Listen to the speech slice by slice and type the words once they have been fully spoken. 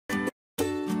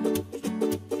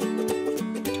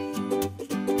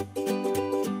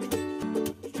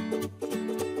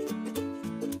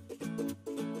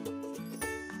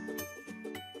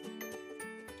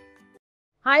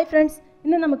Hi friends,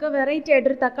 ഇന്ന് നമുക്ക് variety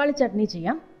ആയിട്ടൊരു തക്കാളി ചട്നി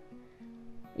ചെയ്യാം.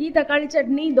 ഈ തക്കാളി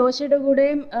ചട്നി ദോശയുടെ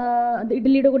കൂടെയും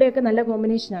ഇഡ്ഡലിയുടെ കൂടെയൊക്കെ നല്ല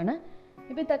കോമ്പിനേഷനാണ്.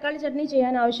 ഇപ്പോൾ ഈ തക്കാളി ചട്നി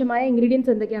ചെയ്യാൻ ആവശ്യമായ ഇൻഗ്രീഡിയൻസ്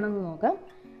എന്തൊക്കെയാണെന്ന് നോക്കാം.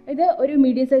 ഇത് ഒരു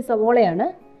മീഡിയം സൈസ് സവോളയാണ്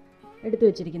എടുത്തു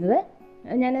വെച്ചിരിക്കുന്നത്.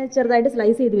 ഞാൻ ചെറുതായിട്ട്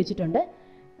സ്ലൈസ് ചെയ്ത് വെച്ചിട്ടുണ്ട്.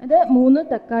 അത് 3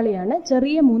 തക്കാളിയാണ്,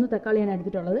 ചെറിയ 3 തക്കാളിയാണ്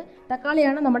എടുത്തിട്ടുള്ളത്.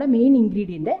 തക്കാളിയാണ് നമ്മുടെ മെയിൻ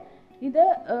ഇൻഗ്രീഡിയൻറ്റ്. ഇത്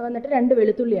വന്നിട്ട് 2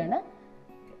 വെളുത്തുള്ളിയാണ്,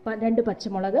 2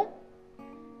 പച്ചമുളക്,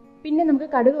 പിന്നെ നമുക്ക്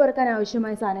കടുക് വറുക്കാൻ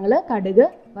ആവശ്യമായ സാധനങ്ങൾ കടുക്,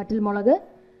 വറ്റൽമുളക്,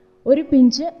 1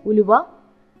 പിഞ്ച് ഉലുവ,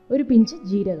 1 പിഞ്ച്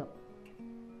ജീരകം,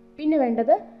 പിന്നെ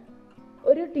വേണ്ടത്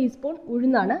 1 ടീസ്പൂൺ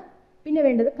ഉഴുന്നാണ്, പിന്നെ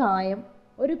വേണ്ടത് കായം,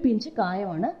 1 പിഞ്ച്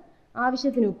കായമാണ്,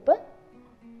 ആവശ്യത്തിന് ഉപ്പ്,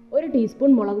 1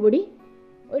 ടീസ്പൂൺ മുളക് പൊടി,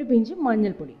 1 പിഞ്ച്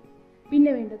മഞ്ഞൾപ്പൊടി,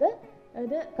 പിന്നെ വേണ്ടത്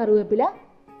ഇത് കറിവേപ്പില,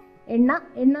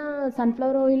 എണ്ണ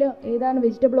സൺഫ്ലവർ ഓയിൽ ഏതാണ്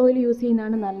വെജിറ്റബിൾ ഓയിൽ യൂസ്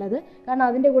ചെയ്യുന്നതാണ് നല്ലത്. കാരണം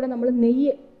അതിൻ്റെ കൂടെ നമ്മൾ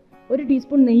നെയ്യ് 1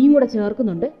 ടീസ്പൂൺ നെയ്യും കൂടെ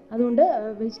ചേർക്കുന്നുണ്ട്. അതുകൊണ്ട്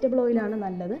വെജിറ്റബിൾ ഓയിലാണ്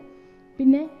നല്ലത്.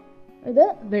 പിന്നെ ഇത്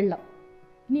വെള്ളം.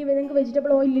 ഇനി നിങ്ങൾക്ക്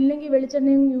വെജിറ്റബിൾ ഓയിൽ ഇല്ലെങ്കിൽ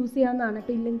വെളിച്ചെണ്ണയും യൂസ് ചെയ്യാവുന്നതാണ്,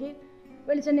 ഇല്ലെങ്കിൽ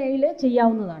വെളിച്ചെണ്ണയിൽ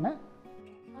ചെയ്യാവുന്നതാണ്.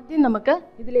 ആദ്യം നമുക്ക്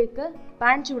ഇതിലേക്ക്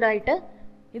പാൻ ചൂടായിട്ട്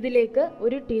ഇതിലേക്ക്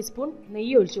 1 ടീസ്പൂൺ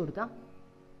നെയ്യ് ഒഴിച്ചു കൊടുക്കാം.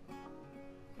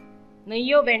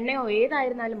 നെയ്യോ വെണ്ണയോ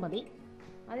ഏതായിരുന്നാലും മതി.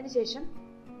 അതിനുശേഷം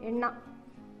എണ്ണ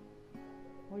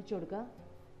ഒഴിച്ചു കൊടുക്കുക.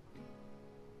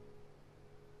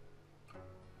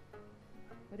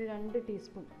 ഒരു 2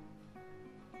 ടീസ്പൂൺ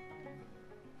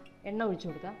എണ്ണ ഒഴിച്ചു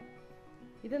കൊടുക്കാം.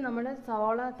 ഇത് നമ്മുടെ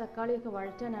സവാള തക്കാളിയൊക്കെ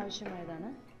വഴറ്റാൻ ആവശ്യമായതാണ്.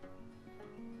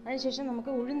 അതിനുശേഷം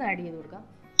നമുക്ക് ഉഴുന്ന് ആഡ് ചെയ്ത് കൊടുക്കാം.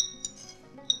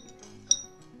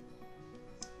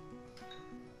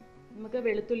 നമുക്ക്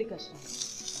വെളുത്തുള്ളി കഷ്ണം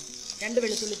 2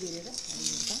 വെളുത്തുള്ളി കീറിയത് ആഡ്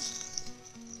ചെയ്ത് കൊടുക്കാം.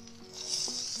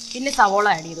 പിന്നെ സവാള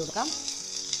ആഡ് ചെയ്ത് കൊടുക്കാം.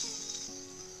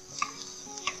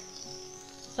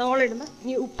 സവാള ഇടുമ്പോൾ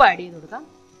ഇനി ഉപ്പ് ആഡ് ചെയ്ത് കൊടുക്കാം.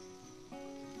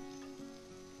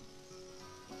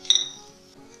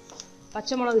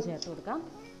 പച്ചമുളക് ചേർത്ത് കൊടുക്കാം.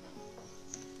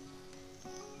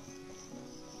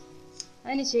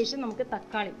 അതിനുശേഷം നമുക്ക്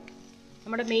തക്കാളി,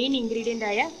 നമ്മുടെ മെയിൻ ഇൻഗ്രീഡിയൻ്റ്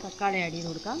ആയ തക്കാളി ആഡ് ചെയ്ത്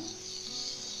കൊടുക്കാം.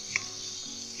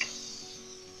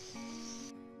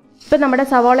 ഇപ്പം നമ്മുടെ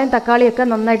സവാളയും തക്കാളിയൊക്കെ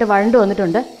നന്നായിട്ട് വഴണ്ട്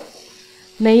വന്നിട്ടുണ്ട്.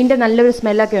 നെയ്യിൻ്റെ നല്ലൊരു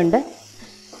സ്മെല്ലൊക്കെ ഉണ്ട്.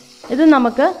 ഇത്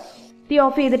നമുക്ക് തീ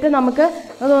ഓഫ് ചെയ്തിട്ട് നമുക്ക്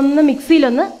അതൊന്ന്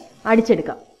മിക്സിയിലൊന്ന്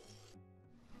അടിച്ചെടുക്കാം.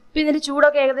 ഇപ്പം ഇതിൻ്റെ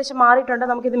ചൂടൊക്കെ ഏകദേശം മാറിയിട്ടുണ്ട്.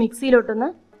 നമുക്കിത്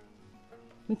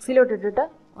മിക്സിയിലോട്ടിട്ടിട്ട്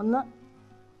ഒന്ന്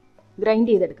ഗ്രൈൻഡ്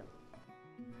ചെയ്തെടുക്കാം.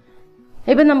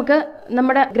 ഇപ്പം നമുക്ക്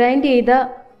നമ്മുടെ ഗ്രൈൻഡ് ചെയ്ത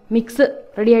മിക്സ്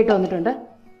റെഡി ആയിട്ട് വന്നിട്ടുണ്ട്.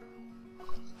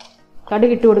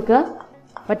 കടുക് ഇട്ട് കൊടുക്കുക,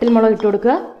 വറ്റൽമുളക് ഇട്ട്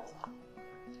കൊടുക്കുക,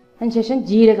 അതിനുശേഷം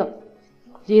ജീരകം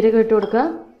ഇട്ട് കൊടുക്കുക,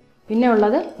 പിന്നെ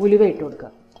ഉള്ളത് ഉലുവ ഇട്ട്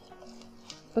കൊടുക്കുക.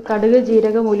 ഇപ്പോൾ കടുക്,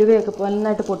 ജീരകം, ഉലുവയൊക്കെ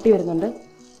നന്നായിട്ട് പൊട്ടി വരുന്നുണ്ട്.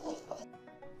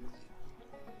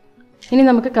 ഇനി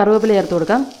നമുക്ക് കറിവേപ്പില ചേർത്ത്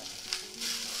കൊടുക്കാം.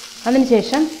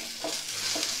 അതിനുശേഷം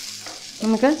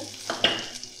നമുക്ക്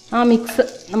ആ മിക്സ്,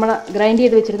 നമ്മൾ ഗ്രൈൻഡ്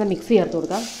ചെയ്ത് വെച്ചിരുന്ന മിക്സ് ചേർത്ത്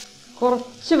കൊടുക്കാം.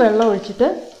 കുറച്ച് വെള്ളം ഒഴിച്ചിട്ട്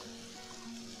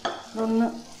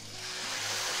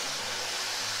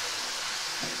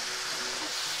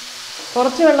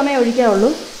കുറച്ച് വെള്ളമേ ഒഴിക്കാവുള്ളൂ.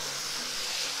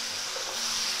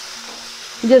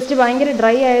 ജസ്റ്റ് ഭയങ്കര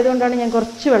ഡ്രൈ ആയതുകൊണ്ടാണ് ഞാൻ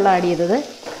കുറച്ച് വെള്ളം ആഡ് ചെയ്തത്.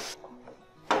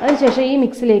 അതിനുശേഷം ഈ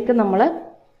മിക്സിലേക്ക് നമ്മൾ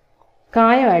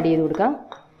കായം ആഡ് ചെയ്ത് കൊടുക്കാം.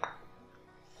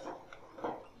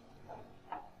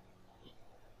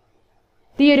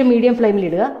 തീ ഒരു മീഡിയം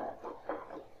ഫ്ലെയിമിലിടുക.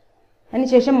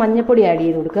 അതിനുശേഷം മഞ്ഞൾപ്പൊടി ആഡ്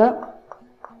ചെയ്ത് കൊടുക്കുക.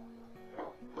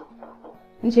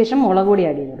 അതിനുശേഷം മുളക് പൊടി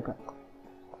ആഡ് ചെയ്ത് കൊടുക്കുക.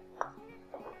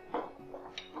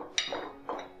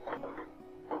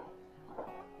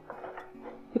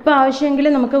 ഇപ്പോൾ ആവശ്യമെങ്കിൽ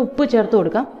നമുക്ക് ഉപ്പ് ചേർത്ത്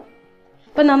കൊടുക്കാം.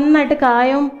 ഇപ്പം നന്നായിട്ട്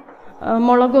കായവും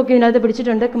മുളകും ഒക്കെ ഇതിനകത്ത്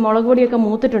പിടിച്ചിട്ടുണ്ട്. മുളക് പൊടിയൊക്കെ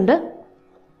മൂത്തിട്ടുണ്ട്.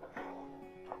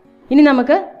 ഇനി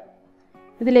നമുക്ക്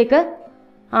ഇതിലേക്ക്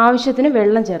ആവശ്യത്തിന്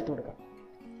വെള്ളം ചേർത്ത് കൊടുക്കാം.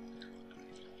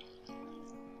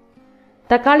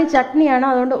 തക്കാളി ചട്നിയാണ്,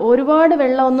 അതുകൊണ്ട് ഒരുപാട്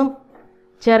വെള്ളമൊന്നും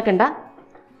ചേർക്കണ്ട.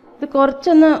 ഇത്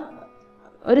കുറച്ചൊന്ന്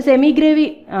ഒരു സെമി ഗ്രേവി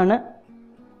ആണ്.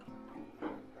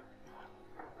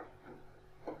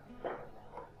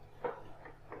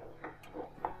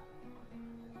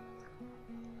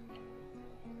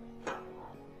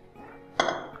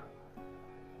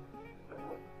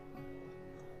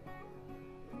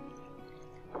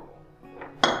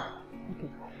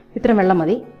 ഇത്രയും വെള്ളം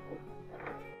മതി.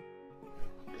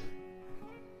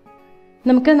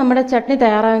 നമുക്ക് നമ്മുടെ ചട്നി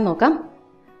തയ്യാറായി നോക്കാം.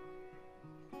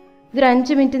 ഇതൊരു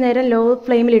 5 മിനിറ്റ് നേരം ലോ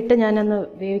ഫ്ലെയിമിലിട്ട് ഞാനൊന്ന്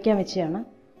വേവിക്കാൻ വെച്ചതാണ്.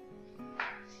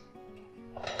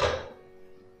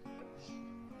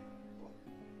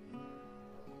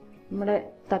 നമ്മുടെ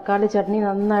തക്കാളി ചട്നി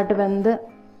നന്നായിട്ട്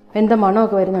വെന്ത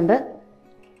മണമൊക്കെ വരുന്നുണ്ട്.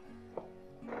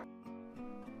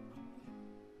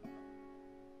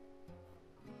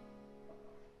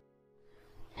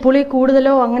 പുളി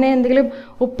കൂടുതലോ അങ്ങനെ എന്തെങ്കിലും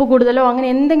ഉപ്പ് കൂടുതലോ അങ്ങനെ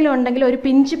എന്തെങ്കിലും ഉണ്ടെങ്കിൽ ഒരു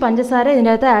പിഞ്ച് പഞ്ചസാര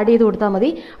ഇതിൻ്റെ അകത്ത് ആഡ് ചെയ്ത് കൊടുത്താൽ മതി.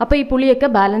 അപ്പോൾ ഈ പുളിയൊക്കെ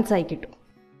ബാലൻസ് ആയി കിട്ടും.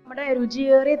 നമ്മുടെ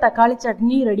രുചിയേറിയ തക്കാളി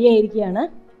ചട്നി റെഡി ആയിരിക്കുകയാണ്.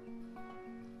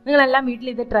 നിങ്ങളെല്ലാം വീട്ടിൽ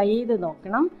ഇത് ട്രൈ ചെയ്ത്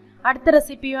നോക്കണം. അടുത്ത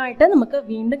റെസിപ്പിയുമായിട്ട് നമുക്ക്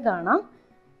വീണ്ടും കാണാം.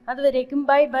 അതുവരേക്കും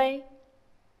ബൈ ബൈ.